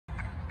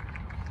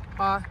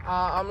Hi,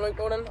 I'm Luke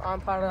Gordon.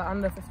 I'm part of the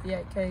under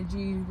 58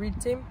 kg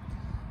red team.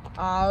 It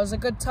was a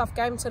good tough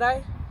game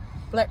today.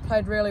 Black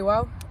played really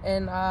well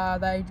and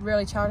they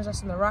really challenged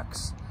us in the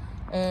rucks,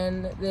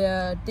 and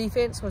their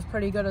defence was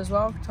pretty good as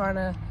well, trying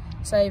to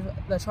save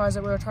the tries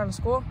that we were trying to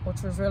score,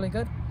 which was really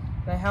good.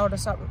 They held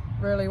us up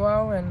really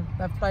well and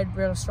they've played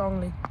really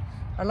strongly.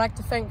 I'd like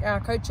to thank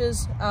our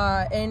coaches,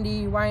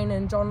 Andy, Wayne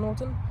and John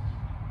Norton,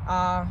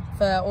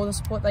 for all the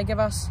support they give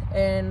us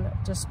and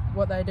just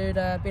what they do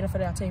to benefit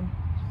our team.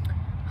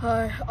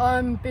 Hi,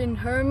 I'm Ben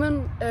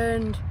Herman,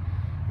 and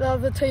the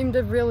other team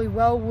did really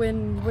well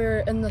when we were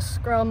in the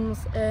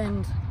scrums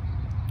and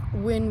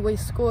when we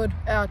scored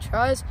our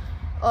tries.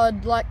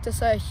 I'd like to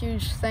say a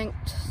huge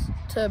thanks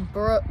to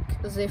Brooke,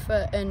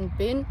 Zephyr and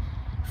Ben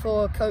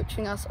for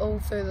coaching us all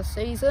through the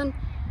season.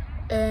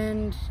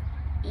 And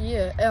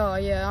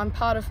I'm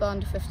part of the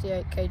under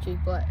 58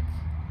 kg Black.